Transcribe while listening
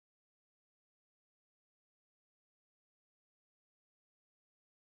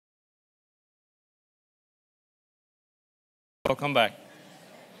Welcome back.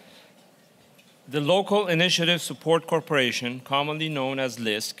 The Local Initiative Support Corporation, commonly known as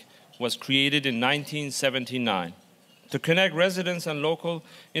LISC, was created in 1979 to connect residents and local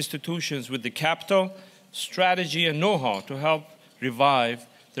institutions with the capital, strategy, and know-how to help revive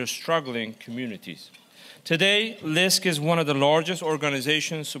their struggling communities. Today, LISC is one of the largest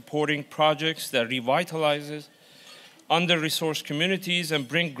organizations supporting projects that revitalizes under-resourced communities and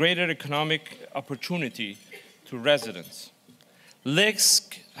bring greater economic opportunity to residents.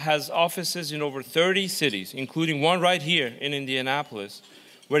 LISC has offices in over 30 cities, including one right here in Indianapolis,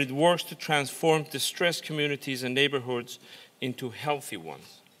 where it works to transform distressed communities and neighborhoods into healthy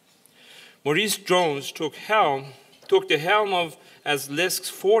ones. Maurice Jones took the helm as LISC's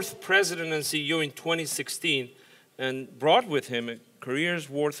fourth president and CEO in 2016 and brought with him a career's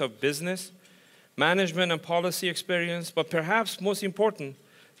worth of business, management, and policy experience, but perhaps most important,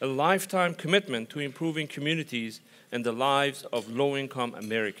 a lifetime commitment to improving communities and the lives of low-income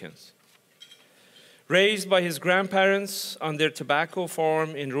Americans. Raised by his grandparents on their tobacco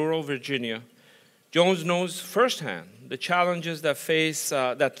farm in rural Virginia, Jones knows firsthand the challenges that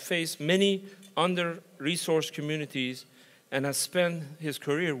face many under-resourced communities and has spent his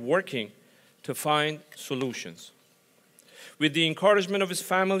career working to find solutions. With the encouragement of his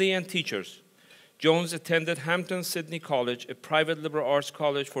family and teachers, Jones attended Hampton-Sydney College, a private liberal arts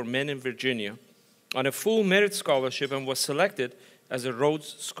college for men in Virginia, on a full merit scholarship and was selected as a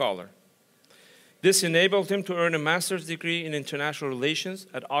Rhodes Scholar. This enabled him to earn a master's degree in international relations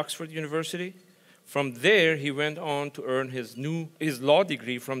at Oxford University. From there, he went on to earn his law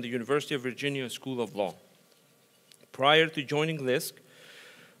degree from the University of Virginia School of Law. Prior to joining LISC,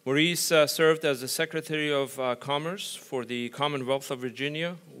 Maurice served as the Secretary of Commerce for the Commonwealth of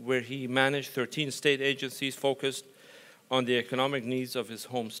Virginia, where he managed 13 state agencies focused on the economic needs of his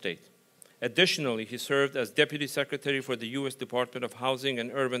home state. Additionally, he served as Deputy Secretary for the U.S. Department of Housing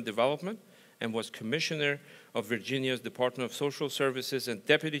and Urban Development and was Commissioner of Virginia's Department of Social Services and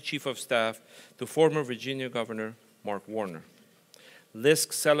Deputy Chief of Staff to former Virginia Governor Mark Warner.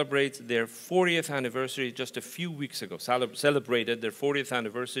 LISC celebrates their 40th anniversary just a few weeks ago,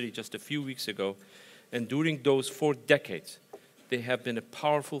 and during those 4 decades, they have been a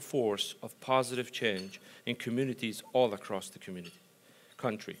powerful force of positive change in communities all across the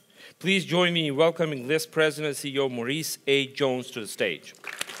country. Please join me in welcoming LISC President and CEO Maurice A. Jones to the stage.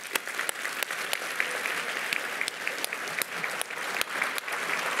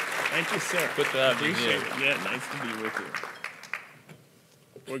 Thank you, sir. Good to have you here. Yeah, nice to be with you.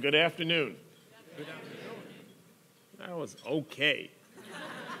 Well, good afternoon. Good afternoon. That was okay.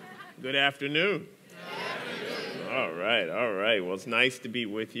 Good afternoon. All right, all right. Well, it's nice to be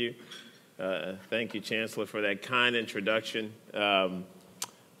with you. Thank you, Chancellor, for that kind introduction.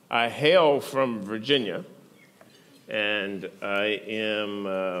 I hail from Virginia, and I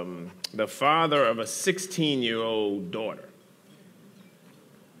am the father of a 16-year-old daughter.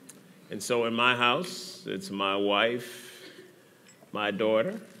 And so in my house, it's my wife, my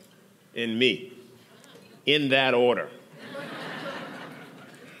daughter, and me, in that order.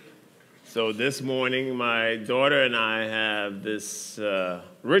 So this morning, my daughter and I have this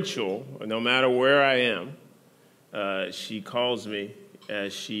ritual. No matter where I am, she calls me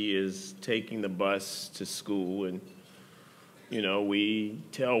as she is taking the bus to school, and you know, we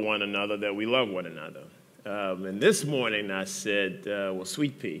tell one another that we love one another. And this morning I said, well,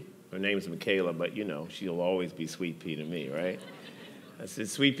 Sweet Pea, her name's Michaela, but you know, she'll always be Sweet Pea to me, right? I said,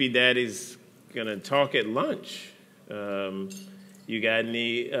 Sweet Pea, Daddy's gonna talk at lunch. You got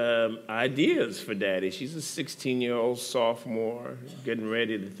any ideas for Daddy? She's a 16-year-old sophomore, getting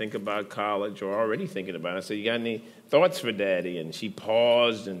ready to think about college or already thinking about it. I said, you got any thoughts for Daddy? And she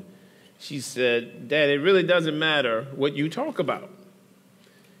paused and she said, Dad, it really doesn't matter what you talk about.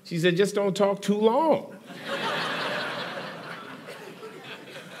 She said, just don't talk too long.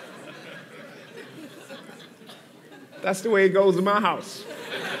 That's the way it goes in my house.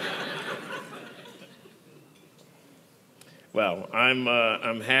 Well,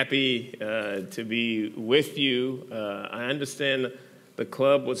 I'm happy to be with you. I understand the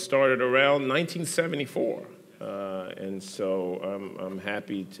club was started around 1974, and so I'm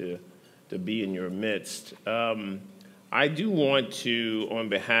happy to be in your midst. I do want to, on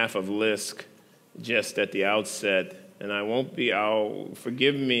behalf of LISC, just at the outset, and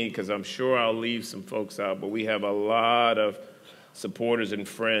forgive me because I'm sure I'll leave some folks out, but we have a lot of supporters and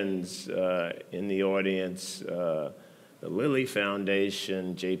friends in the audience. The Lilly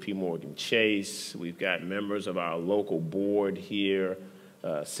Foundation, J.P. Morgan Chase. We've got members of our local board here,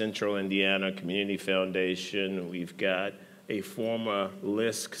 Central Indiana Community Foundation. We've got a former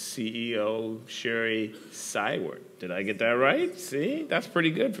LISC CEO, Sherry Syward. Did I get that right? See, that's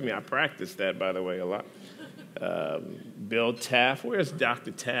pretty good for me. I practiced that, by the way, a lot. Bill Taft, where's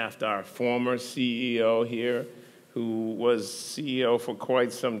Dr. Taft, our former CEO here, who was CEO for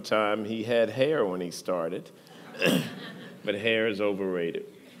quite some time. He had hair when he started, but hair is overrated.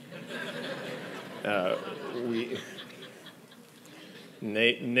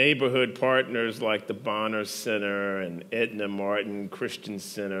 Neighborhood partners like the Bonner Center and Edna Martin Christian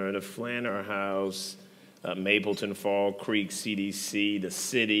Center, the Flanner House, Mapleton Fall Creek CDC, the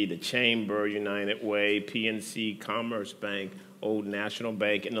City, the Chamber, United Way, PNC, Commerce Bank, Old National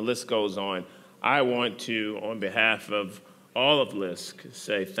Bank, and the list goes on. I want to, on behalf of all of LISC,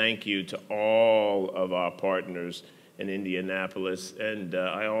 say thank you to all of our partners in Indianapolis, and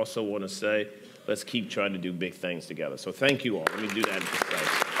I also want to say let's keep trying to do big things together. So thank you all. Let me do that at this place.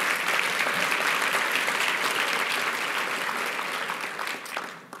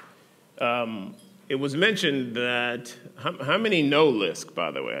 It was mentioned that, how many know LISC,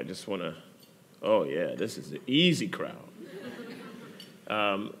 by the way? I just want to, oh yeah, this is an easy crowd.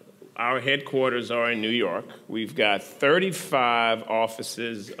 Our headquarters are in New York. We've got 35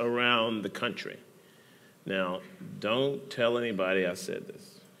 offices around the country. Now, don't tell anybody I said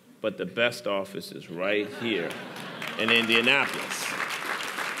this, but the best office is right here in Indianapolis.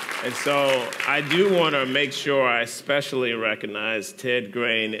 And so I do want to make sure I especially recognize Ted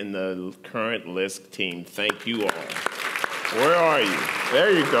Grain and the current LISC team. Thank you all. Where are you?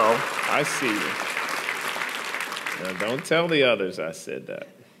 There you go. I see you. Now, don't tell the others I said that.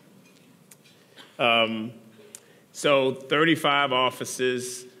 So 35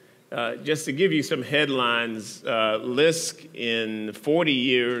 offices. Just to give you some headlines, LISC in 40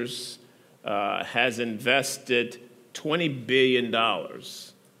 years has invested $20 billion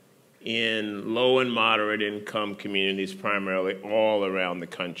in low and moderate income communities, primarily all around the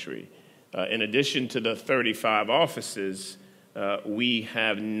country. In addition to the 35 offices, we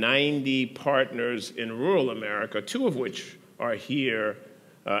have 90 partners in rural America, 2 of which are here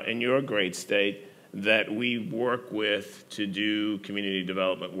in your great state, that we work with to do community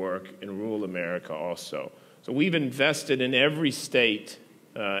development work in rural America also. So we've invested in every state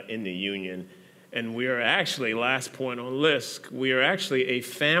in the union, and we are actually, last point on LISC, we are actually a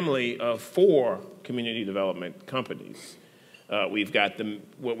family of 4 community development companies. We've got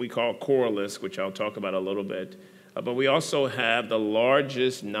what we call Core LISC, which I'll talk about a little bit, but we also have the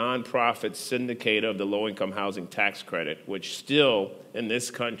largest nonprofit syndicator of the low-income housing tax credit, which still in this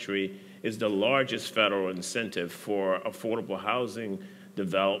country is the largest federal incentive for affordable housing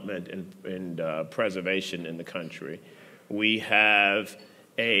development and preservation in the country. We have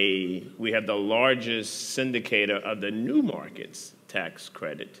the largest syndicator of the new markets tax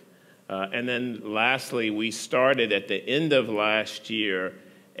credit. And then lastly, we started at the end of last year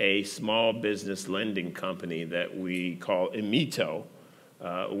a small business lending company that we call Emito,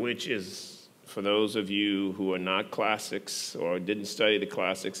 which is, for those of you who are not classics or didn't study the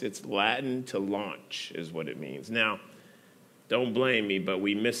classics, it's Latin to launch is what it means. Now, don't blame me, but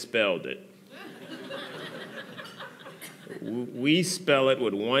we misspelled it. We spell it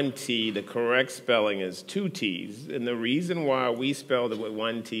with 1 T. The correct spelling is 2 T's. And the reason why we spelled it with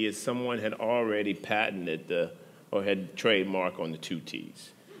 1 T is someone had already patented or had trademark on the 2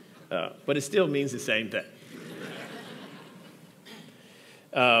 T's. But it still means the same thing.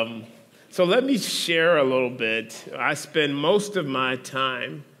 So let me share a little bit. I spend most of my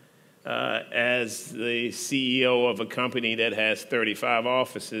time as the CEO of a company that has 35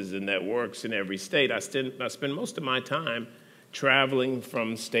 offices and that works in every state. I spend most of my time traveling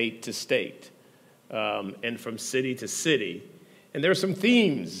from state to state and from city to city. And there are some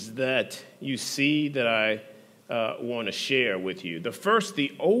themes that you see that I want to share with you. The first,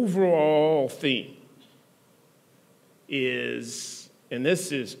 the overall theme is, and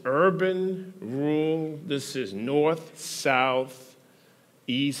this is urban, rural, this is north, south,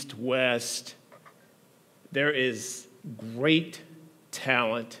 east, west. There is great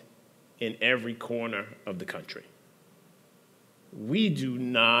talent in every corner of the country. We do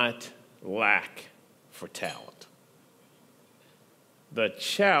not lack for talent. The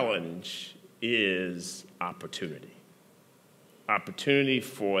challenge is opportunity. Opportunity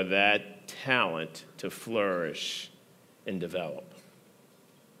for that talent to flourish and develop.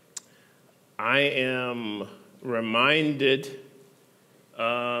 I am reminded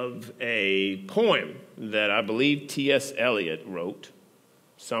of a poem that I believe T.S. Eliot wrote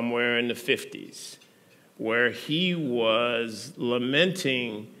somewhere in the 50s, where he was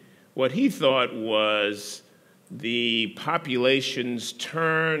lamenting what he thought was the population's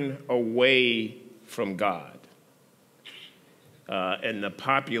turn away from God. and the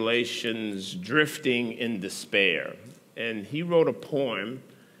population's drifting in despair. And he wrote a poem,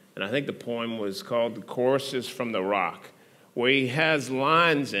 and I think the poem was called The Choruses from the Rock, where he has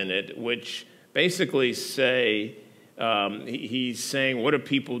lines in it which basically say, he's saying, what are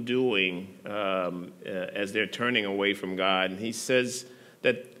people doing as they're turning away from God? And he says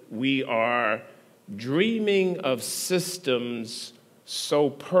that we are dreaming of systems so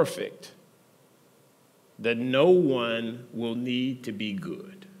perfect that no one will need to be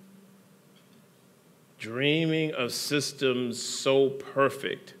good. Dreaming of systems so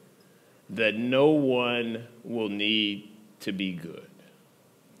perfect that no one will need to be good.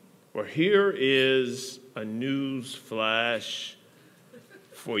 Well, here is a news flash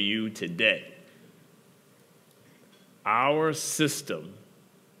for you today. Our system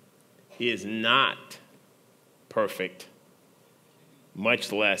is not perfect,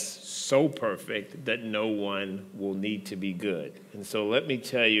 much less so perfect that no one will need to be good. And so let me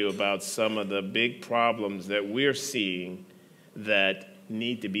tell you about some of the big problems that we're seeing that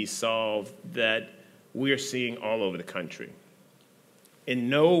need to be solved, that we're seeing all over the country. In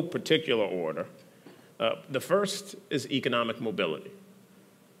no particular order, the first is economic mobility.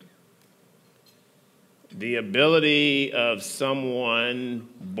 The ability of someone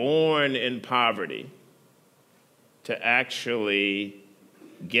born in poverty to actually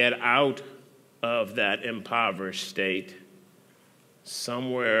get out of that impoverished state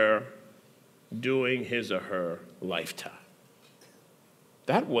somewhere during his or her lifetime.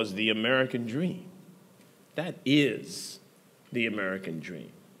 That was the American dream. That is the American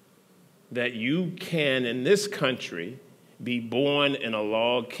dream. That you can, in this country, be born in a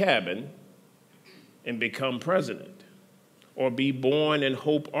log cabin and become president, or be born in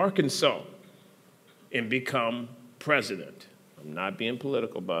Hope, Arkansas, and become president. I'm not being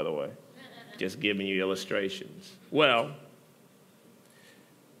political, by the way, just giving you illustrations. Well,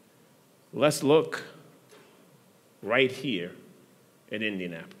 let's look right here at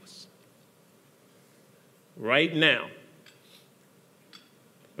Indianapolis. Right now,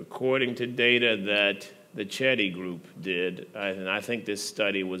 according to data that the Chetty Group did, and I think this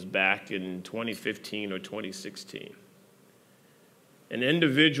study was back in 2015 or 2016, an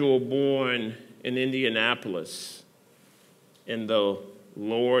individual born in Indianapolis in the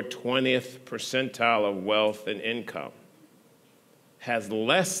lower 20th percentile of wealth and income has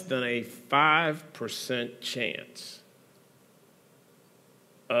less than a 5% chance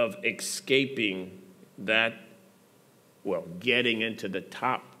of escaping that, well, getting into the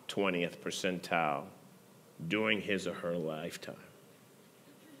top 20th percentile during his or her lifetime.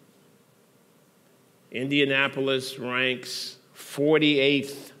 Indianapolis ranks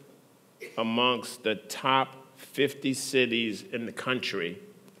 48th amongst the top 50 cities in the country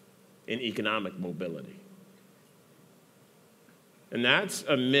in economic mobility. And that's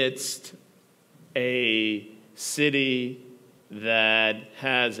amidst a city that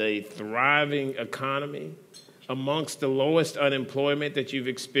has a thriving economy, amongst the lowest unemployment that you've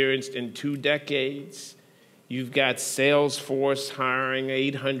experienced in 2 decades. You've got Salesforce hiring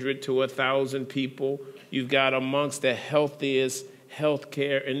 800 to 1,000 people. You've got amongst the healthiest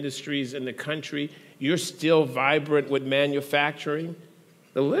healthcare industries in the country. You're still vibrant with manufacturing.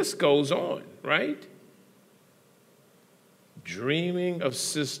 The list goes on, right? Dreaming of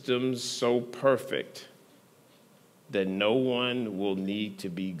systems so perfect that no one will need to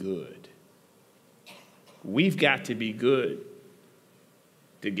be good. We've got to be good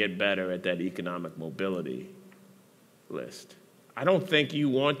to get better at that economic mobility list. I don't think you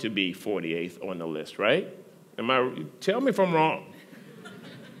want to be 48th on the list, right? Tell me if I'm wrong.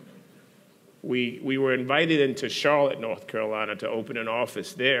 We were invited into Charlotte, North Carolina, to open an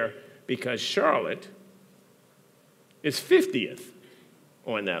office there because Charlotte is 50th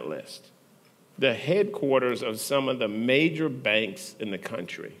on that list. The headquarters of some of the major banks in the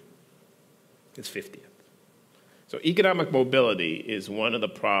country is 50th. So economic mobility is one of the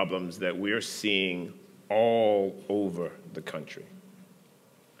problems that we're seeing all over the country.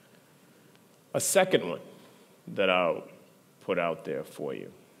 A second one that I'll put out there for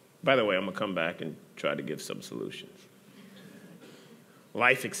you. By the way, I'm going to come back and try to give some solutions.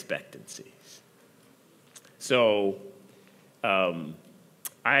 Life expectancies. So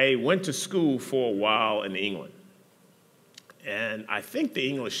I went to school for a while in England. And I think the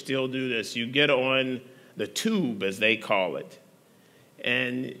English still do this. You get on the tube, as they call it,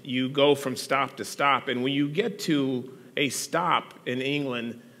 and you go from stop to stop. And when you get to a stop in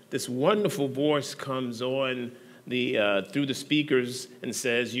England, this wonderful voice comes on through the speakers and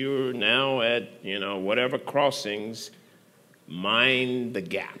says, you're now at, whatever crossings, mind the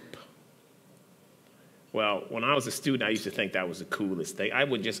gap. Well, when I was a student, I used to think that was the coolest thing. I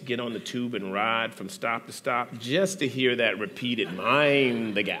would just get on the tube and ride from stop to stop just to hear that repeated,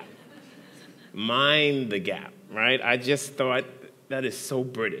 mind the gap. Mind the gap, right? I just thought that is so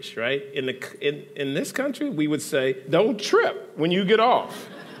British, right? In this country, we would say, don't trip when you get off.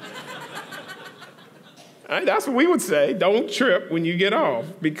 Right? That's what we would say, don't trip when you get off,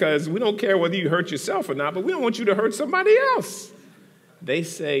 because we don't care whether you hurt yourself or not, but we don't want you to hurt somebody else. They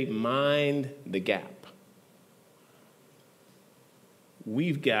say, mind the gap.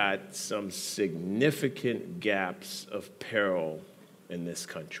 We've got some significant gaps of peril in this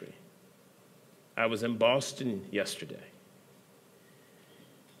country. I was in Boston yesterday,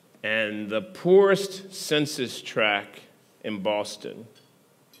 and the poorest census tract in Boston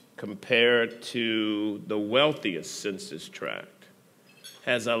compared to the wealthiest census tract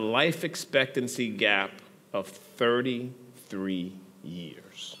has a life expectancy gap of 33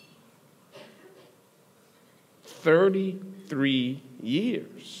 years. 33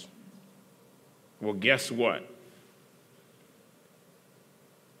 years. Well, guess what?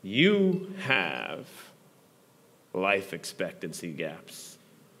 You have life expectancy gaps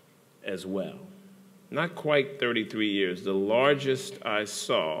as well. Not quite 33 years. The largest I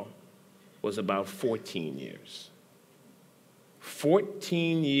saw was about 14 years.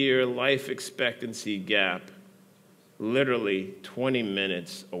 14-year life expectancy gap, literally 20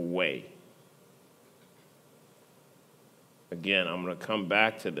 minutes away. Again, I'm going to come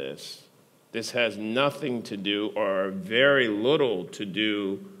back to this. This has nothing to do, or very little to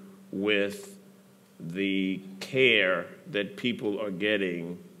do, with the care that people are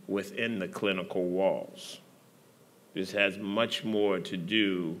getting within the clinical walls. This has much more to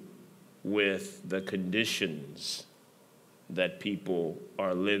do with the conditions that people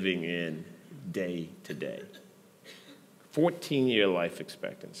are living in day to day. 14-year life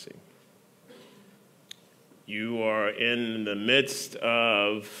expectancy. You are in the midst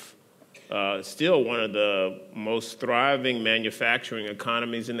of still one of the most thriving manufacturing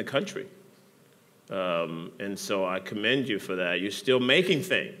economies in the country. And so I commend you for that. You're still making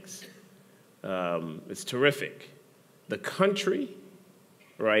things. It's terrific. The country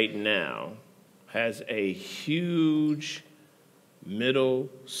right now has a huge middle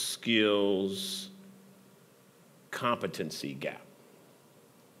skills competency gap,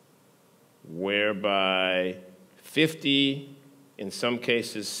 whereby 50, in some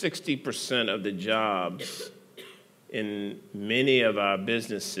cases 60% of the jobs in many of our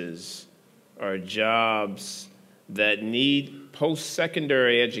businesses are jobs that need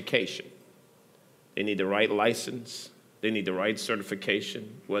post-secondary education. They need the right license, they need the right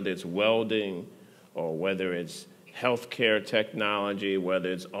certification, whether it's welding or whether it's healthcare technology,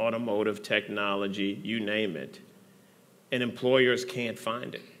 whether it's automotive technology, you name it, and employers can't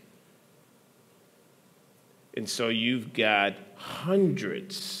find it. And so you've got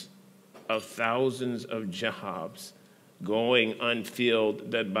hundreds of thousands of jobs going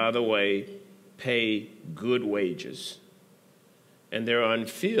unfilled that, by the way, pay good wages. And they're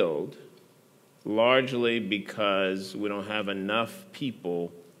unfilled largely because we don't have enough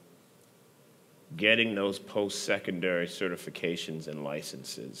people getting those post-secondary certifications and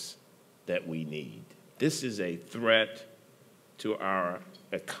licenses that we need. This is a threat to our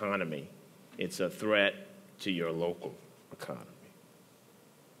economy. It's a threat to your local economy.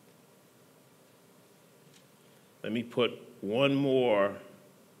 Let me put one more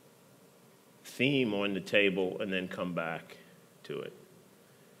theme on the table and then come back to it.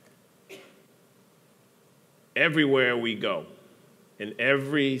 Everywhere we go, in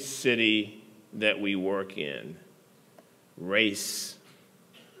every city that we work in, race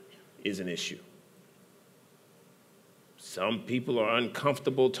is an issue. Some people are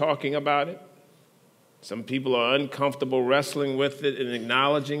uncomfortable talking about it. Some people are uncomfortable wrestling with it and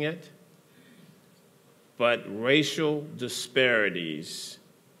acknowledging it. But racial disparities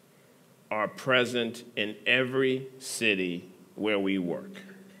are present in every city where we work.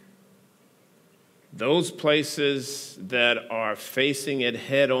 Those places that are facing it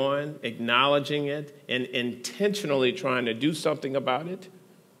head on, acknowledging it, and intentionally trying to do something about it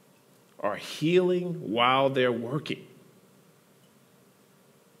are healing while they're working.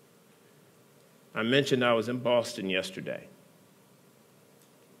 I mentioned I was in Boston yesterday.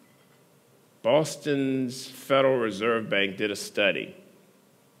 Boston's Federal Reserve Bank did a study,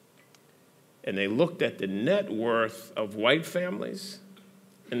 and they looked at the net worth of white families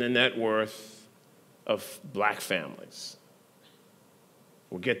and the net worth of black families.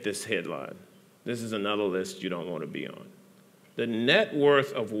 Well, get this headline. This is another list you don't want to be on. The net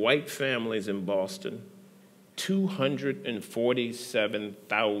worth of white families in Boston,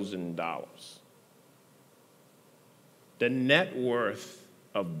 $247,000. the net worth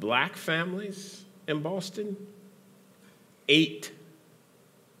of black families in Boston, $8.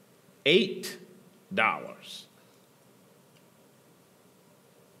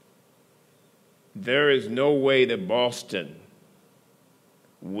 There is no way that Boston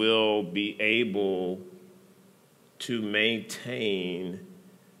will be able to maintain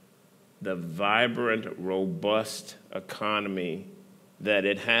the vibrant, robust economy that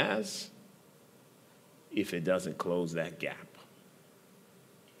it has if it doesn't close that gap.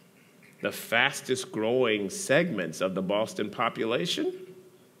 The fastest growing segments of the Boston population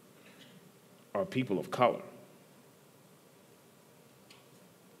are people of color.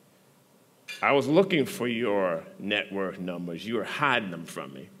 I was looking for your net worth numbers. You were hiding them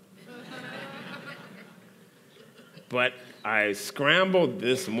from me. But I scrambled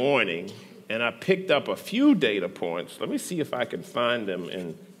this morning, and I picked up a few data points. Let me see if I can find them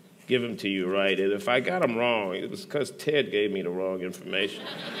and give them to you right. And if I got them wrong, it was because Ted gave me the wrong information.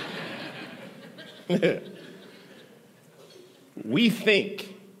 We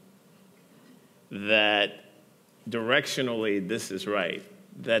think that directionally this is right,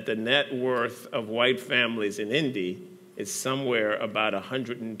 that the net worth of white families in Indy is somewhere about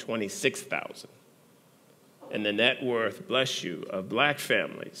 $126,000. And the net worth, bless you, of black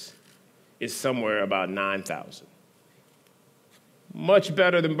families is somewhere about $9,000. Much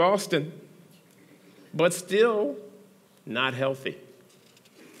better than Boston, but still not healthy.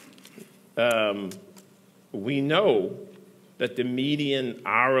 We know that the median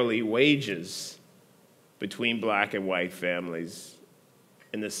hourly wages between black and white families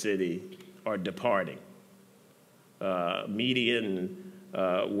in the city are departing. Median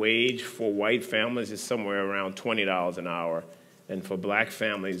wage for white families is somewhere around $20 an hour, and for black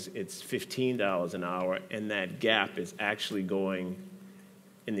families, it's $15 an hour, and that gap is actually going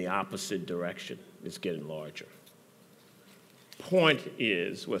in the opposite direction. It's getting larger. Point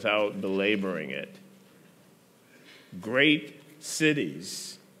is, without belaboring it, great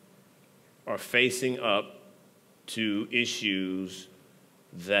cities are facing up to issues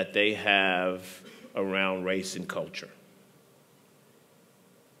that they have around race and culture.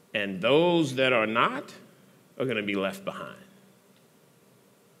 And those that are not are going to be left behind.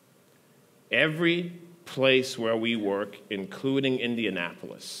 Every place where we work, including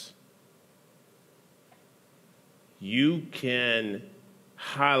Indianapolis, you can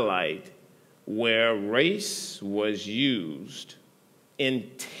highlight where race was used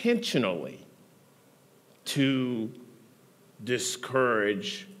intentionally to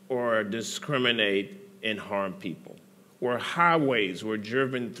discourage or discriminate and harm people, where highways were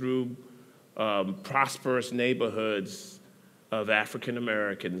driven through prosperous neighborhoods of African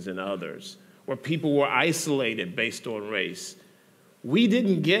Americans and others, where people were isolated based on race. We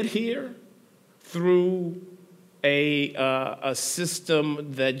didn't get here through a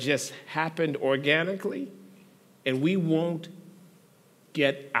system that just happened organically, and we won't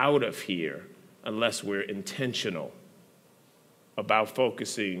get out of here unless we're intentional about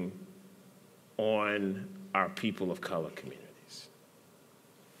focusing on our people of color communities.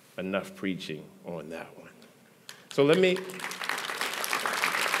 Enough preaching on that one. So let me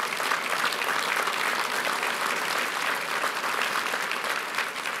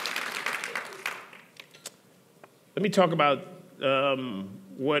talk about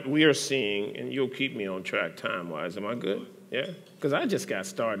what we are seeing, and you'll keep me on track time-wise. Am I good? Yeah? Because I just got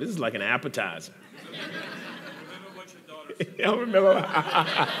started. This is like an appetizer. Remember what your daughter said. Y'all remember?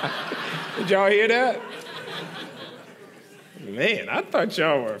 Did y'all hear that? Man, I thought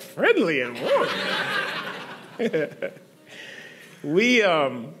y'all were friendly and warm.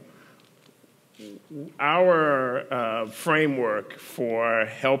 Our framework for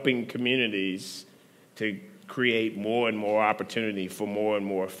helping communities to create more and more opportunity for more and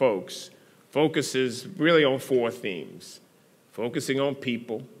more folks focuses really on 4 themes: focusing on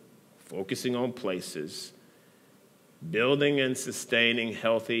people, focusing on places, building and sustaining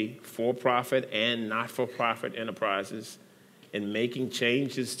healthy for-profit and not-for-profit enterprises, and making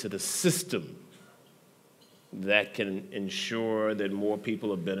changes to the system that can ensure that more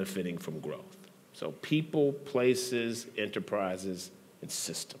people are benefiting from growth. So people, places, enterprises, and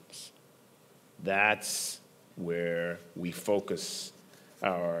systems. That's where we focus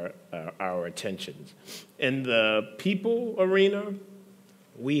our attentions. In the people arena,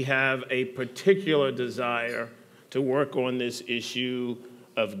 we have a particular desire to work on this issue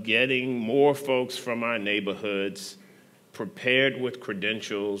of getting more folks from our neighborhoods prepared with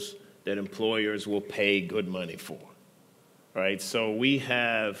credentials that employers will pay good money for, right? So we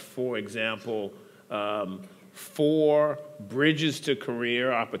have, for example, 4 bridges to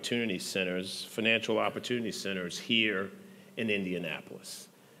career opportunity centers, financial opportunity centers here in Indianapolis.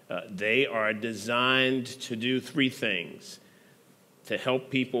 They are designed to do 3 things: to help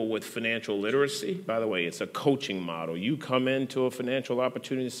people with financial literacy. By the way, it's a coaching model. You come into a financial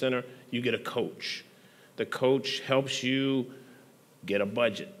opportunity center, you get a coach. The coach helps you get a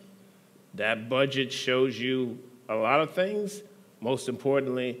budget. That budget shows you a lot of things, most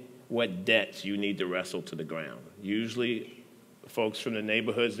importantly, what debts you need to wrestle to the ground. Usually, folks from the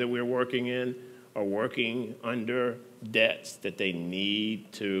neighborhoods that we're working in are working under debts that they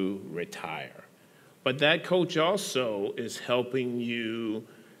need to retire. But that coach also is helping you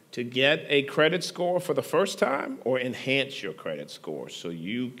to get a credit score for the first time or enhance your credit score so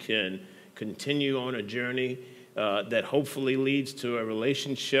you can continue on a journey that hopefully leads to a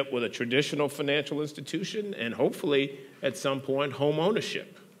relationship with a traditional financial institution and hopefully at some point home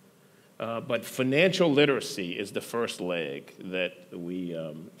ownership. But financial literacy is the first leg that we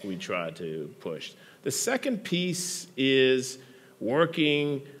try to push. The second piece is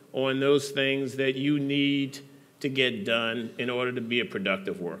working on those things that you need to get done in order to be a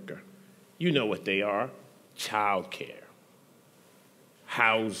productive worker. You know what they are: childcare,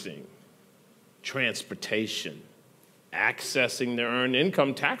 housing, transportation, accessing the earned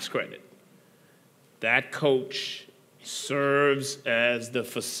income tax credit. That coach serves as the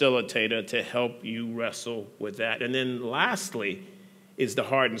facilitator to help you wrestle with that. And then lastly is the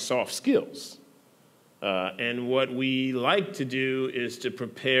hard and soft skills. And what we like to do is to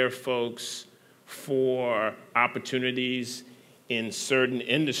prepare folks for opportunities in certain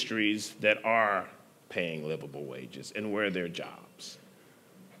industries that are paying livable wages and where there are jobs.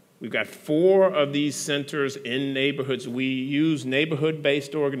 We've got 4 of these centers in neighborhoods. We use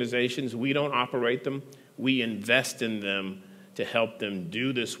neighborhood-based organizations. We don't operate them. We invest in them to help them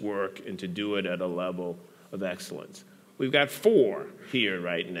do this work and to do it at a level of excellence. We've got 4 here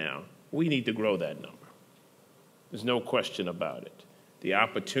right now. We need to grow that number. There's no question about it. The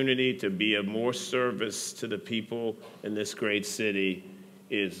opportunity to be of more service to the people in this great city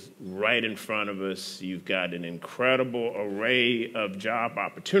is right in front of us. You've got an incredible array of job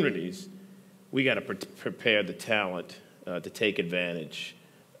opportunities. We got to prepare the talent to take advantage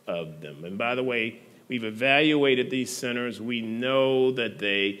of them. And by the way, we've evaluated these centers. We know that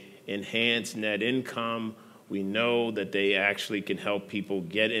they enhance net income. We know that they actually can help people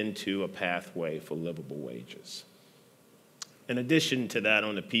get into a pathway for livable wages. In addition to that,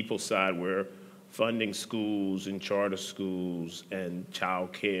 on the people side, we're funding schools and charter schools and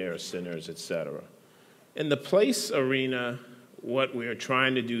child care centers, et cetera. In the place arena, what we're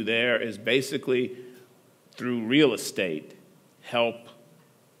trying to do there is basically, through real estate, help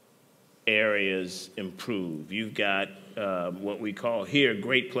areas improve. You've got what we call here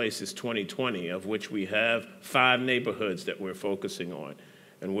Great Places 2020, of which we have 5 neighborhoods that we're focusing on.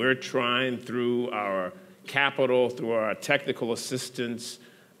 And we're trying through our capital, through our technical assistance,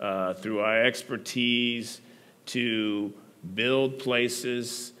 through our expertise to build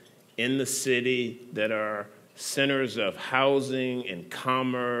places in the city that are centers of housing and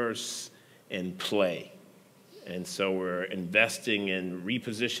commerce and play. And so we're investing in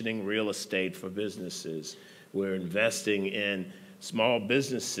repositioning real estate for businesses. We're investing in small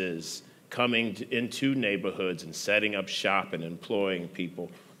businesses coming into neighborhoods and setting up shop and employing people.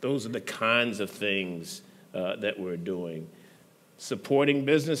 Those are the kinds of things that we're doing. Supporting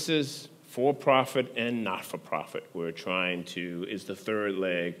businesses, for-profit and not-for-profit, is the third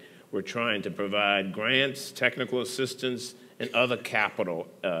leg. We're trying to provide grants, technical assistance, and other capital,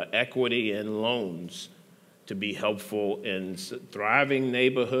 equity and loans to be helpful in thriving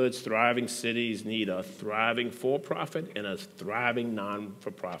neighborhoods. Thriving cities need a thriving for-profit and a thriving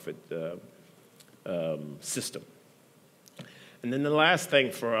non-for-profit system. And then the last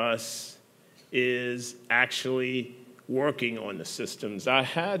thing for us is actually working on the systems. I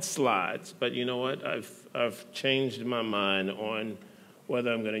had slides, but you know what? I've changed my mind on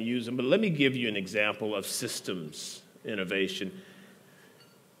whether I'm going to use them. But let me give you an example of systems innovation.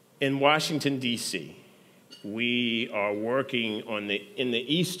 In Washington, D.C., we are working in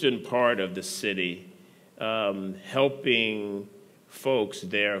the eastern part of the city, helping folks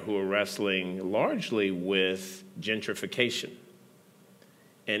there who are wrestling largely with gentrification.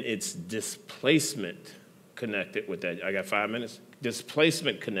 And it's displacement connected with that. I got 5 minutes?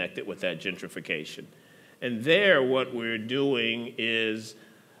 Displacement connected with that gentrification. And there, what we're doing is,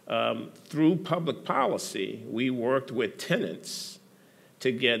 through public policy, we worked with tenants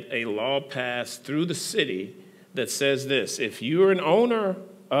to get a law passed through the city that says this: if you're an owner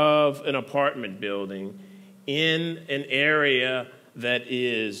of an apartment building in an area that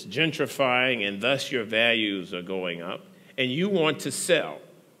is gentrifying and thus your values are going up, and you want to sell,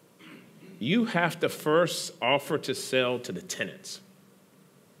 you have to first offer to sell to the tenants.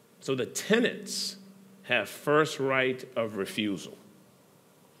 So the tenants have first right of refusal.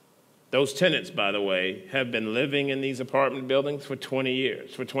 Those tenants, by the way, have been living in these apartment buildings for 20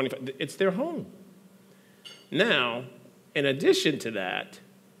 years, for 25. It's their home. Now, in addition to that,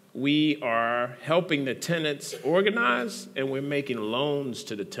 we are helping the tenants organize, and we're making loans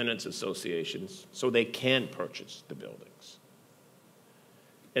to the tenants associations so they can purchase the buildings.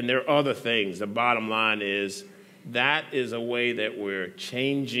 And there are other things. The bottom line is that is a way that we're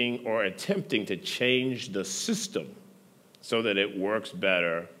changing or attempting to change the system so that it works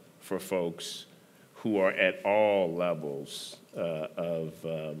better for folks who are at all levels of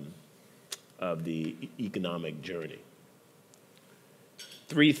the economic journey.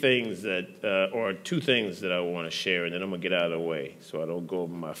 Two things that I want to share, and then I'm going to get out of the way so I don't go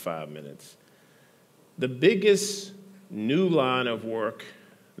over my 5 minutes. The biggest new line of work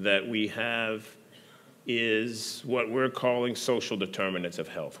that we have is what we're calling social determinants of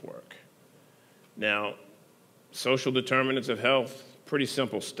health work. Now, social determinants of health, pretty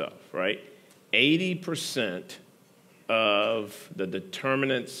simple stuff, right? 80% of the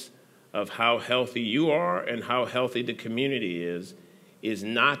determinants of how healthy you are and how healthy the community is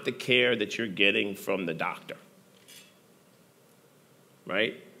not the care that you're getting from the doctor,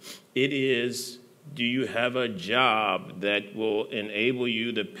 right? It is, do you have a job that will enable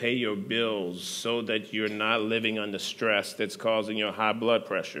you to pay your bills so that you're not living under stress that's causing your high blood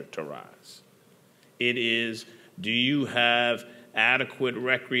pressure to rise? It is, do you have adequate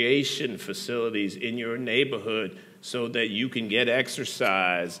recreation facilities in your neighborhood so that you can get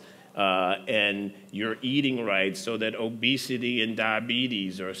exercise and you're eating right so that obesity and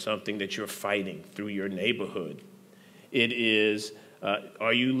diabetes are something that you're fighting through your neighborhood? It is,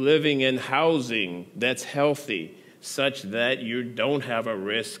 are you living in housing that's healthy such that you don't have a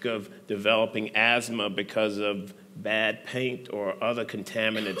risk of developing asthma because of bad paint or other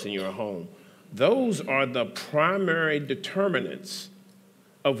contaminants in your home? Those are the primary determinants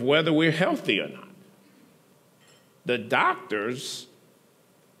of whether we're healthy or not. The doctors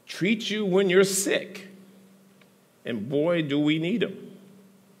treat you when you're sick, and boy, do we need them.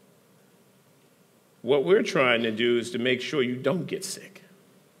 What we're trying to do is to make sure you don't get sick.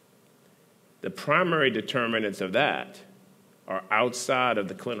 The primary determinants of that are outside of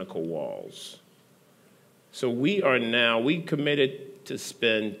the clinical walls. So we committed to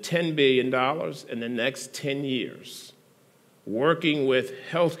spend $10 billion in the next 10 years working with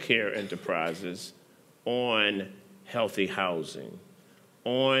healthcare enterprises on healthy housing,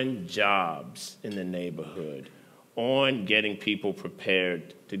 on jobs in the neighborhood, on getting people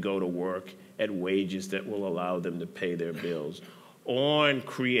prepared to go to work at wages that will allow them to pay their bills, on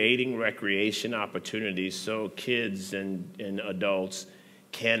creating recreation opportunities so kids and adults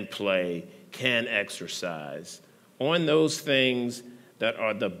can play, can exercise, on those things that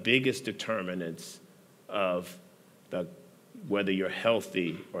are the biggest determinants of whether you're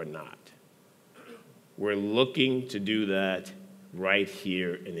healthy or not. We're looking to do that right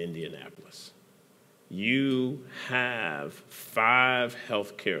here in Indianapolis. You have 5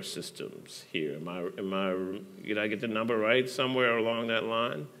 healthcare systems here. Did I get the number right? Somewhere along that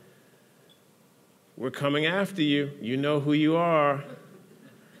line? We're coming after you. You know who you are.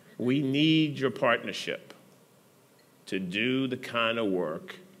 We need your partnership to do the kind of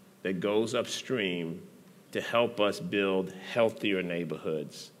work that goes upstream to help us build healthier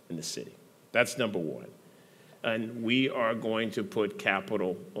neighborhoods in the city. That's number one. And we are going to put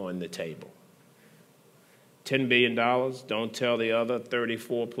capital on the table. $10 billion, don't tell the other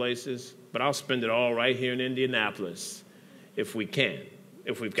 34 places, but I'll spend it all right here in Indianapolis if we can,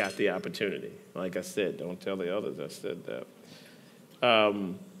 if we've got the opportunity. Like I said, don't tell the others I said that.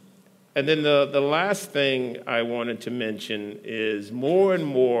 And then the last thing I wanted to mention is more and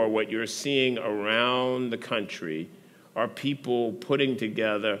more what you're seeing around the country are people putting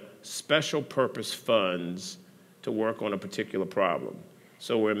together special purpose funds to work on a particular problem.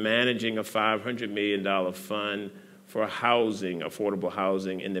 So we're managing a $500 million fund for housing, affordable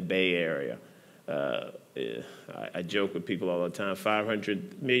housing in the Bay Area. I joke with people all the time,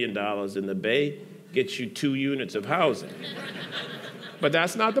 $500 million in the Bay gets you 2 units of housing. But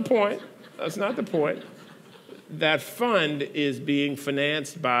that's not the point. That's not the point. That fund is being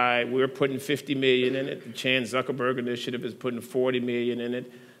financed by, we're putting $50 million in it. The Chan Zuckerberg Initiative is putting $40 million in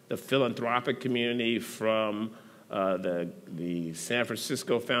it. The philanthropic community from the San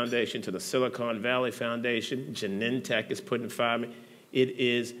Francisco Foundation to the Silicon Valley Foundation, Genentech is putting $5 million. It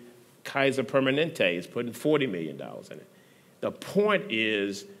is Kaiser Permanente is putting $40 million in it. The point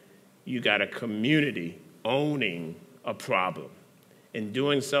is you got a community owning a problem and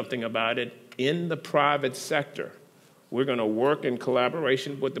doing something about it in the private sector. We're going to work in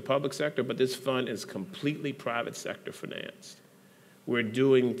collaboration with the public sector, but this fund is completely private sector financed. We're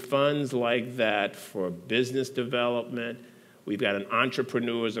doing funds like that for business development. We've got an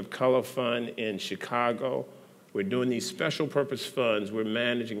Entrepreneurs of Color Fund in Chicago. We're doing these special purpose funds. We're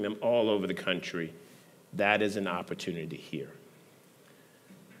managing them all over the country. That is an opportunity here.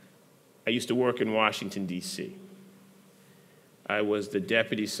 I used to work in Washington, D.C. I was the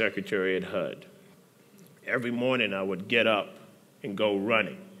deputy secretary at HUD. Every morning I would get up and go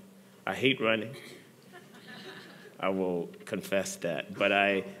running. I hate running. I will confess that. But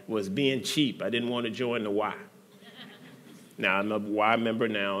I was being cheap. I didn't want to join the Y. Now, I'm a Y member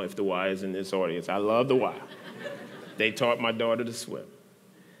now if the Y is in this audience. I love the Y. They taught my daughter to swim.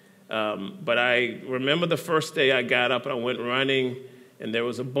 But I remember the first day I got up and I went running, and there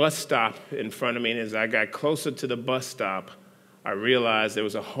was a bus stop in front of me. And as I got closer to the bus stop, I realized there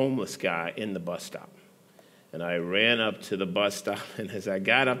was a homeless guy in the bus stop. And I ran up to the bus stop, and as I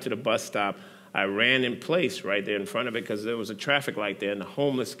got up to the bus stop, I ran in place right there in front of it because there was a traffic light there, and the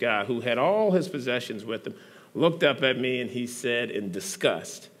homeless guy who had all his possessions with him looked up at me and he said in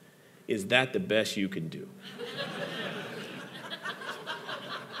disgust, "Is that the best you can do?"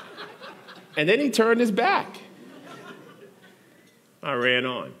 And then he turned his back. I ran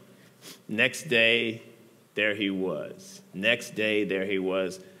on. Next day, there he was. Next day, there he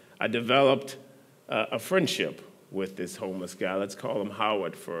was. I developed a friendship with this homeless guy. Let's call him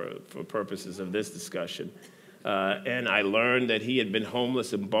Howard for purposes of this discussion. And I learned that he had been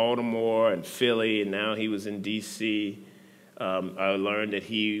homeless in Baltimore and Philly, and now he was in D.C. I learned that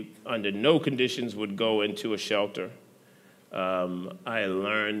he, under no conditions, would go into a shelter. I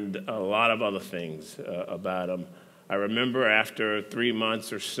learned a lot of other things about him. I remember after 3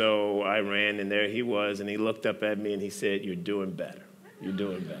 months or so, I ran, and there he was, and he looked up at me and he said, "You're doing better. You're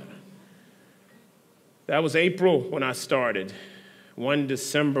doing better." That was April when I started. One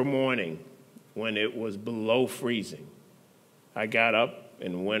December morning when it was below freezing, I got up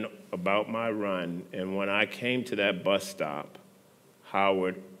and went about my run, and when I came to that bus stop,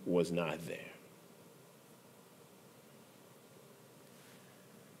 Howard was not there.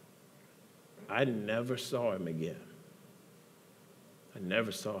 I never saw him again. I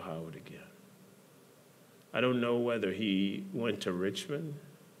never saw Howard again. I don't know whether he went to Richmond,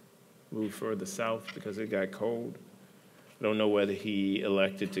 moved further south because it got cold. I don't know whether he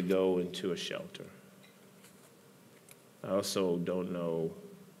elected to go into a shelter. I also don't know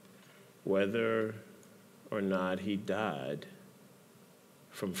whether or not he died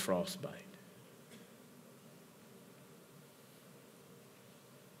from frostbite.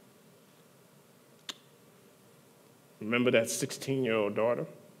 Remember that 16-year-old daughter?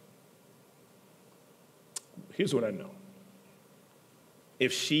 Here's what I know.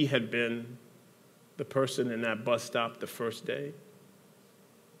 If she had been the person in that bus stop the first day,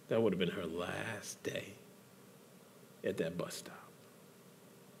 that would have been her last day at that bus stop.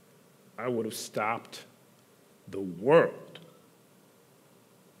 I would have stopped the world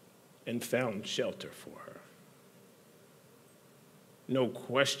and found shelter for her. No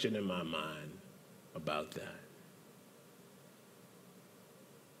question in my mind about that.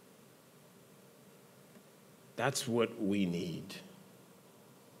 That's what we need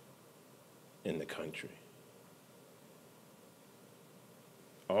in the country.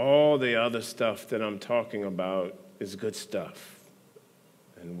 All the other stuff that I'm talking about is good stuff.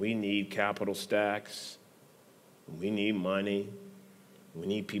 And we need capital stacks. We need money. We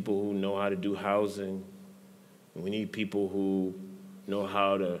need people who know how to do housing. We need people who know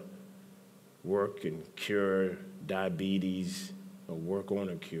how to work and cure diabetes or work on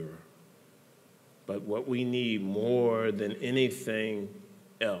a cure. But what we need more than anything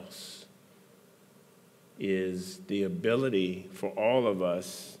else is the ability for all of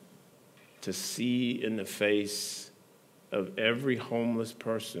us to see in the face of every homeless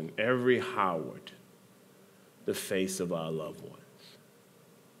person, every Howard, the face of our loved ones.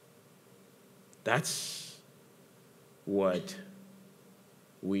 That's what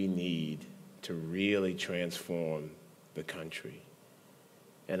we need to really transform the country.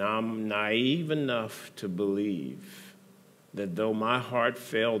 And I'm naive enough to believe that though my heart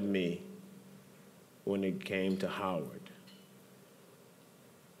failed me when it came to Howard,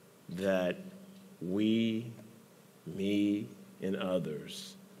 that we, me, and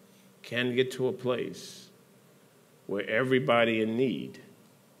others can get to a place where everybody in need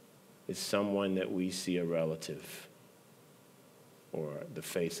is someone that we see a relative or the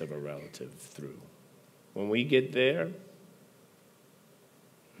face of a relative through. When we get there,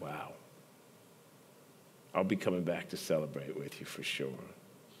 Wow. I'll be coming back to celebrate with you for sure.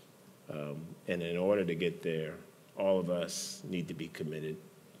 And in order to get there, all of us need to be committed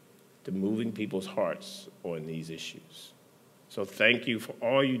to moving people's hearts on these issues. So thank you for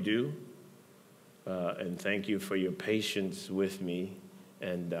all you do, and thank you for your patience with me,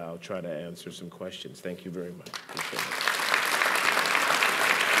 and I'll try to answer some questions. Thank you very much. Appreciate it.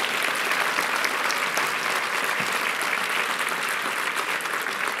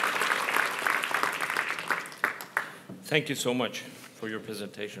 Thank you so much for your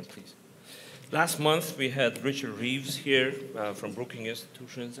presentation, please. Last month, we had Richard Reeves here from Brookings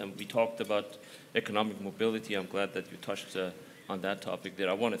Institutions, and we talked about economic mobility. I'm glad that you touched on that topic there.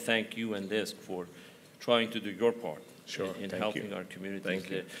 I want to thank you and LISC for trying to do your part in helping our communities. Thank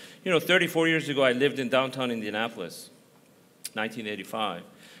you. You know, 34 years ago, I lived in downtown Indianapolis, 1985.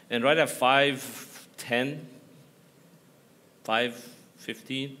 And right at 5:10,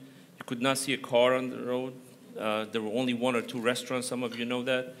 5:15, you could not see a car on the road. There were only 1 or 2 restaurants. Some of you know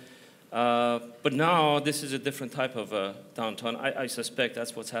that. But now this is a different type of downtown. I suspect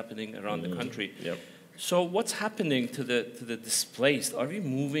that's what's happening around the country. Yep. So what's happening to the displaced? Are we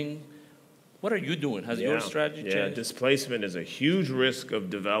moving? What are you doing? Has your strategy changed? Yeah, displacement is a huge risk of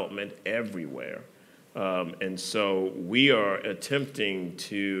development everywhere. And so we are attempting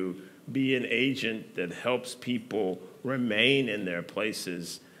to be an agent that helps people remain in their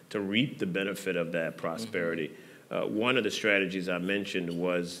places to reap the benefit of that prosperity. One of the strategies I mentioned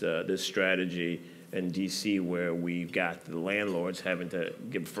was this strategy in D.C. where we've got the landlords having to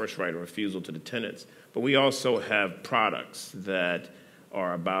give first right of refusal to the tenants. But we also have products that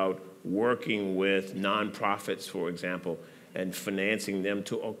are about working with nonprofits, for example, and financing them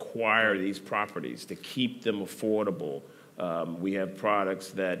to acquire these properties, to keep them affordable. We have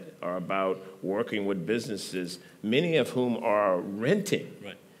products that are about working with businesses, many of whom are renting.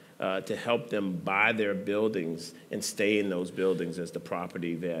 Right. To help them buy their buildings and stay in those buildings as the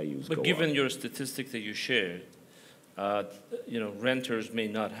property values go up. But given your statistic that you shared, you know, renters may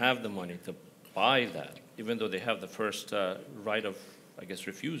not have the money to buy that, even though they have the first right of, I guess,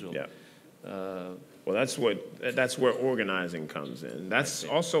 refusal. Yeah. Well, that's where organizing comes in. That's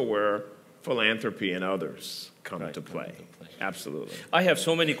also where philanthropy and others come to play. Absolutely. I have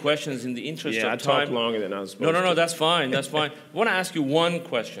so many questions in the interest of time. Yeah, I talked longer than I was supposed to. No, that's fine, that's fine. I want to ask you one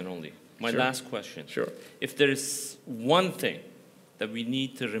question only, my last question. Sure. If there is one thing that we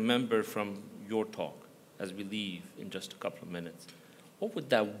need to remember from your talk as we leave in just a couple of minutes, what would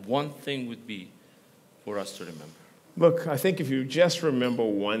that one thing would be for us to remember? Look, I think if you just remember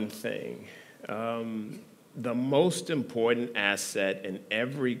one thing, the most important asset in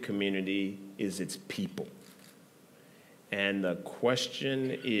every community is its people. And the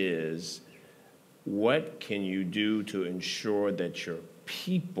question is, what can you do to ensure that your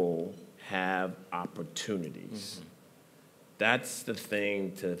people have opportunities? Mm-hmm. That's the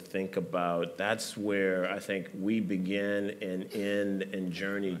thing to think about. That's where I think we begin and end and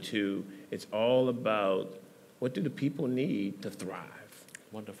journey to. It's all about what do the people need to thrive?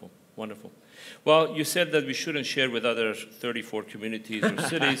 Wonderful, wonderful. Well, you said that we shouldn't share with other 34 communities or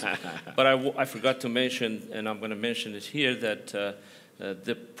cities, but I forgot to mention, and I'm going to mention it here, that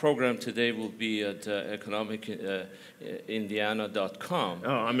the program today will be at economicindiana.com. Oh,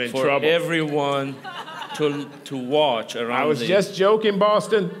 I'm in for trouble. For everyone to watch around. I was just joking,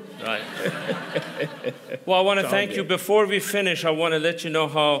 Boston. Right. Well, I want to thank you. Before we finish, I want to let you know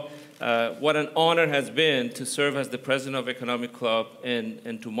how what an honor has been to serve as the president of Economic Club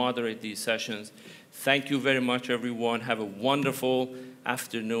and to moderate these sessions. Thank you very much, everyone. Have a wonderful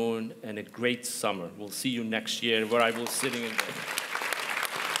afternoon and a great summer. We'll see you next year, where I will be sitting in there.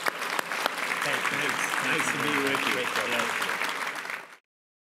 Thanks. Nice to be with you.